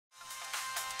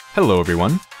Hello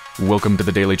everyone, welcome to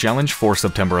the Daily Challenge for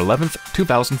September 11th,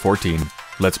 2014.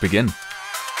 Let's begin.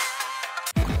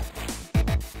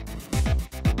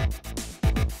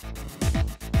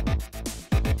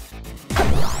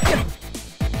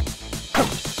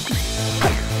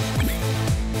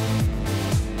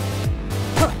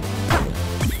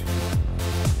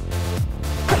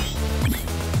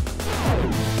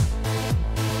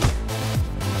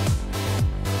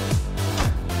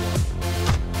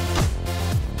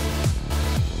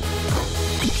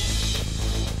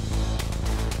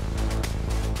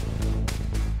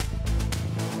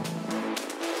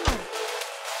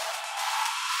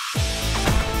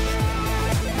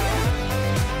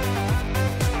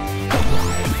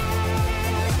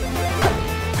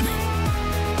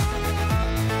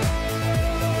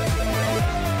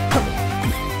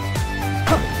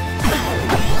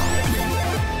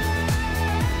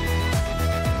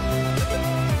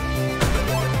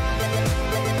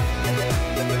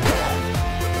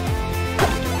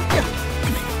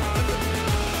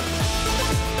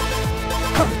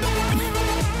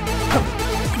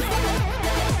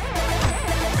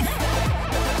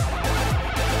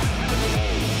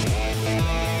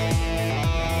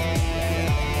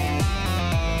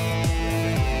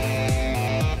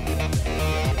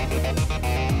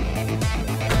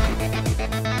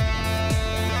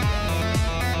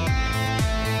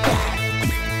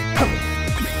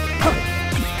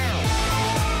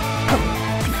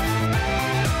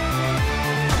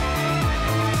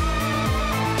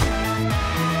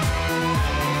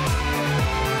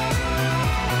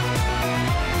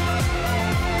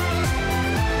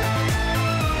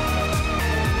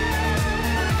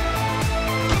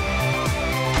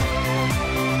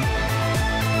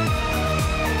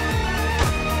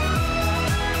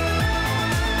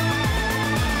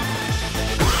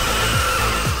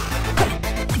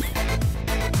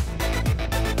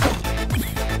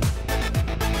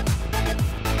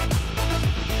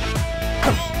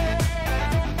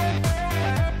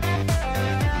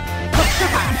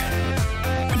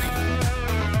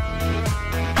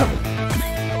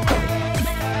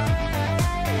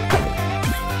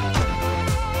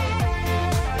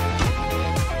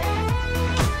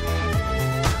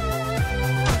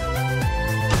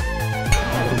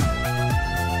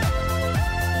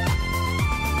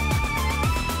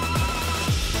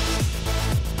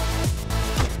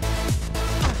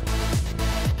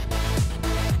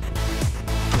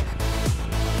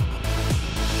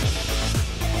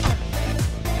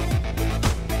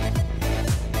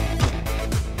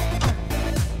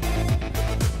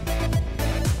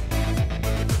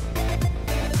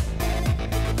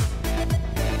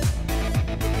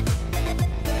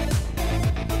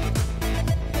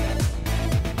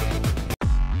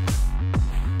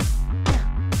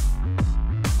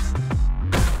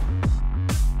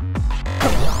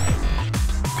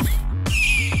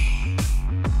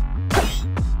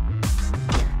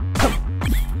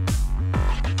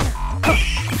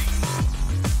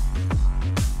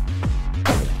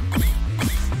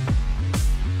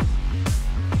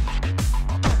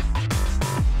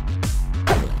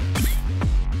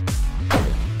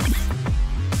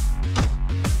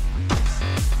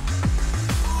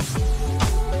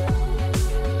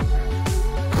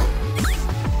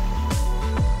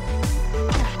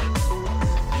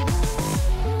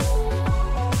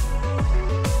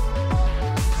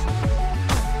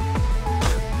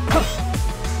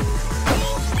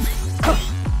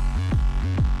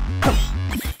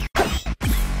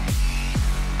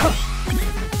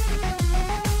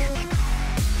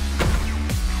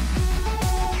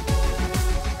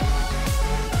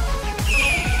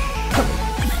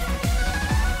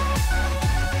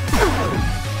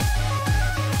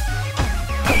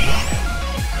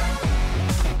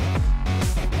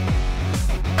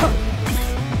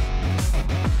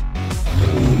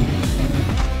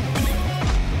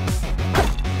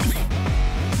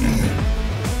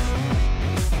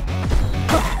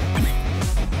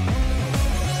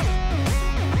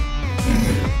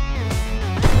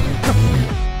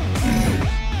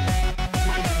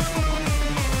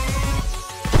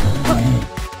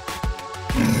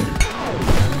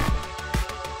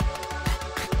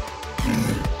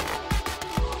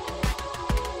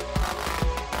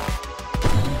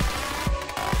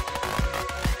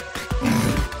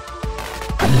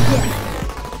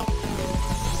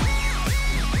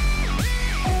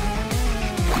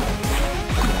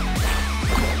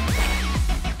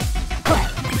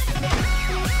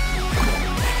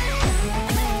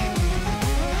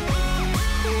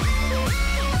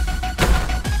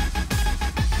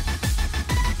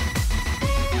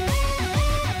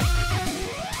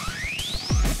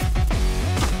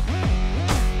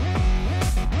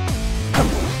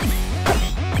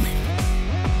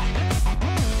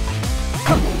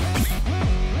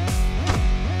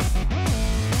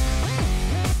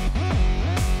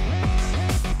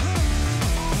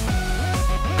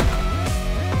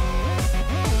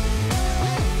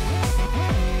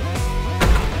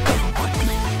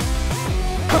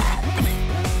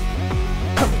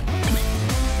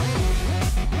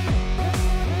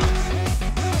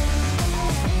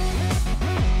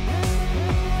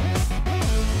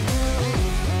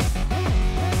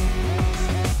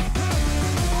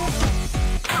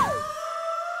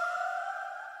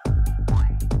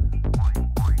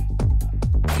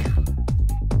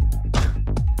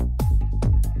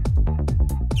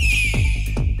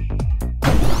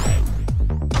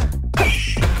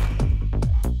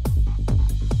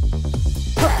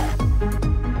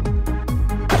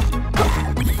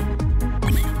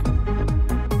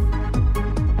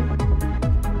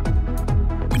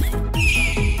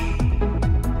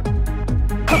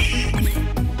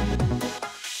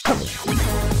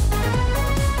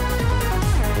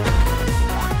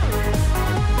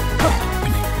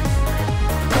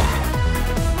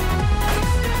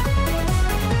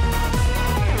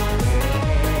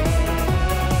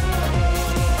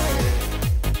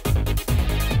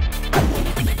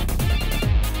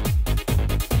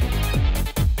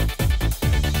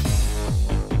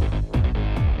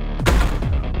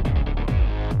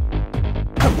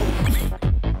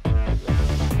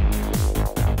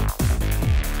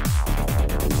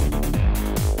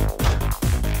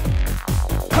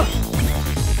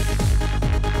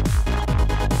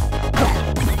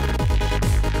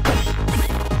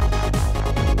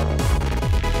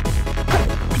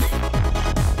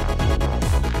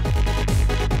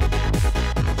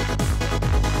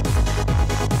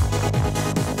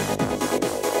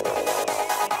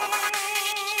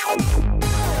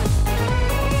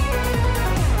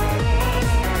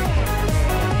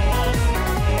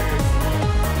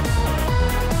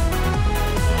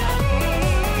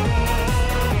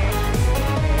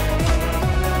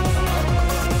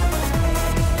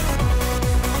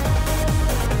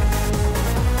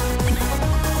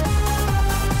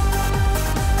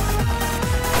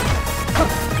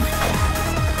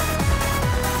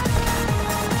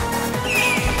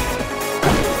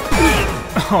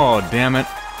 Oh, damn it.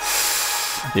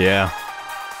 Yeah.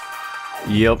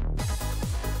 Yep.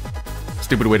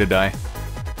 Stupid way to die.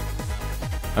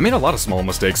 I made a lot of small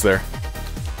mistakes there.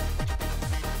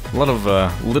 A lot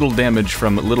of little damage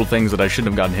from little things that I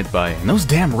shouldn't have gotten hit by. And those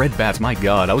damn red bats, my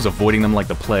god, I was avoiding them like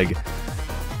the plague.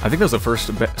 I think that was the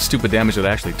first stupid damage that I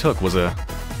actually took, was a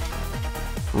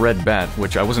red bat,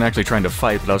 which I wasn't actually trying to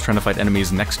fight, but I was trying to fight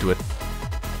enemies next to it.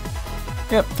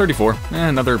 Yep, 34.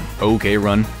 Another okay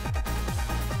run.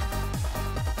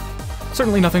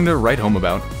 Certainly nothing to write home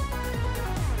about.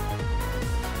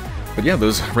 But yeah,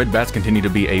 those red bats continue to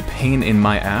be a pain in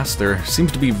my ass. There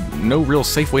seems to be no real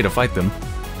safe way to fight them.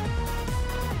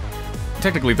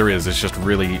 Technically there is, it's just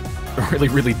really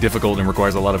difficult and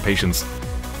requires a lot of patience.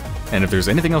 And if there's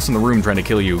anything else in the room trying to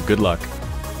kill you, good luck.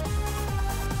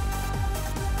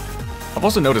 I've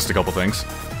also noticed a couple things.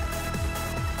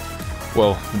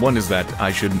 Well, one is that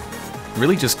I should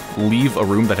really just leave a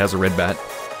room that has a red bat,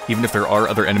 even if there are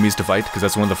other enemies to fight, because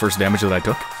that's one of the first damage that I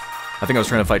took. I think I was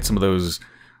trying to fight some of those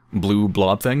blue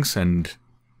blob things, and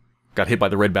got hit by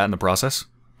the red bat in the process.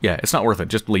 Yeah, it's not worth it,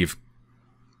 just leave.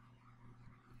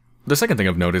 The second thing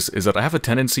I've noticed is that I have a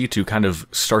tendency to kind of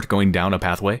start going down a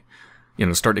pathway, you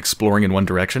know, start exploring in one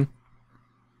direction,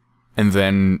 and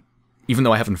then, even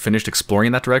though I haven't finished exploring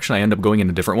in that direction, I end up going in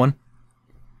a different one.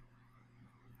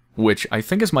 Which I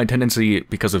think is my tendency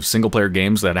because of single-player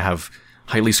games that have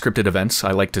highly scripted events.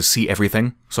 I like to see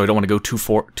everything, so I don't want to go too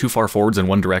far forwards in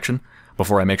one direction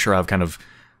before I make sure I've kind of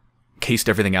cased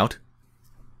everything out.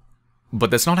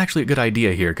 But that's not actually a good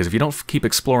idea here, because if you don't keep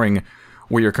exploring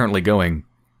where you're currently going,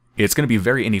 it's going to be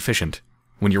very inefficient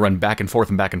when you run back and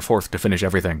forth to finish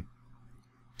everything.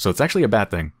 So it's actually a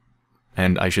bad thing.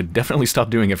 And I should definitely stop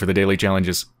doing it for the daily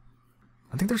challenges.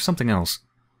 I think there's something else.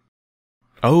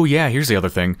 Oh yeah, here's the other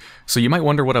thing. So you might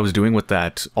wonder what I was doing with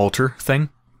that altar thing.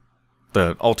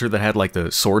 The altar that had like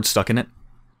the sword stuck in it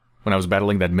when I was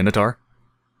battling that Minotaur.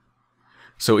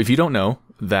 So if you don't know,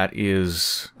 that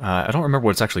is... I don't remember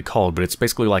what it's actually called, but it's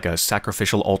basically like a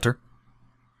sacrificial altar.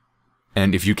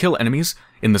 And if you kill enemies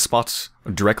in the spots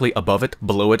directly above it,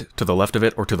 below it, to the left of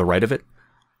it, or to the right of it,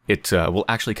 it will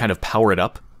actually kind of power it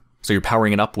up. So you're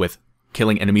powering it up with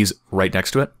killing enemies right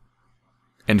next to it.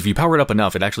 And if you power it up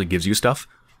enough, it actually gives you stuff.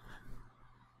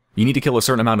 You need to kill a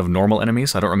certain amount of normal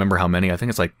enemies. I don't remember how many. I think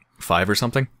it's like 5 or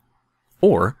something.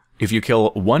 Or, if you kill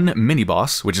one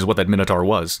mini-boss, which is what that Minotaur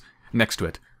was, next to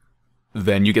it,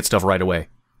 then you get stuff right away.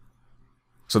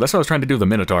 So that's what I was trying to do with the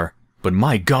Minotaur. But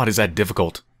my god, is that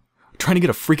difficult. Trying to get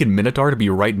a freaking Minotaur to be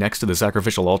right next to the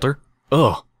sacrificial altar?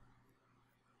 Ugh.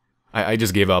 I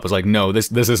just gave up. I was like, no, this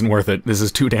isn't worth it. This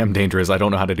is too damn dangerous. I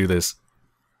don't know how to do this.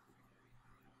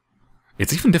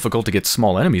 It's even difficult to get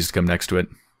small enemies to come next to it.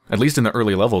 At least in the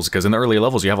early levels, because in the early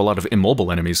levels you have a lot of immobile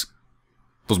enemies.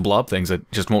 Those blob things that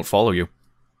just won't follow you.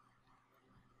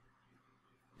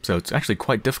 So it's actually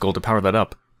quite difficult to power that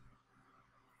up.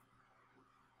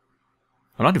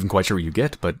 I'm not even quite sure what you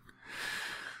get, but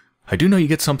I do know you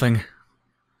get something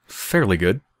fairly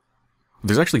good.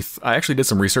 There's actually, I actually did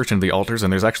some research into the altars,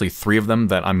 and there's actually 3 of them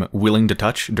that I'm willing to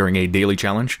touch during a daily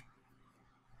challenge.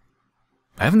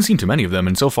 I haven't seen too many of them,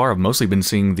 and so far I've mostly been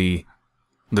seeing the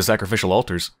sacrificial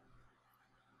altars.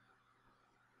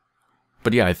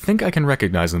 But yeah, I think I can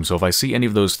recognize them, so if I see any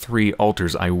of those 3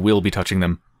 altars, I will be touching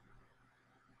them.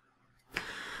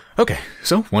 Okay,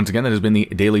 so once again, that has been the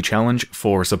daily challenge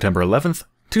for September 11th,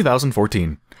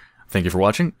 2014. Thank you for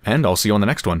watching, and I'll see you on the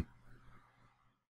next one.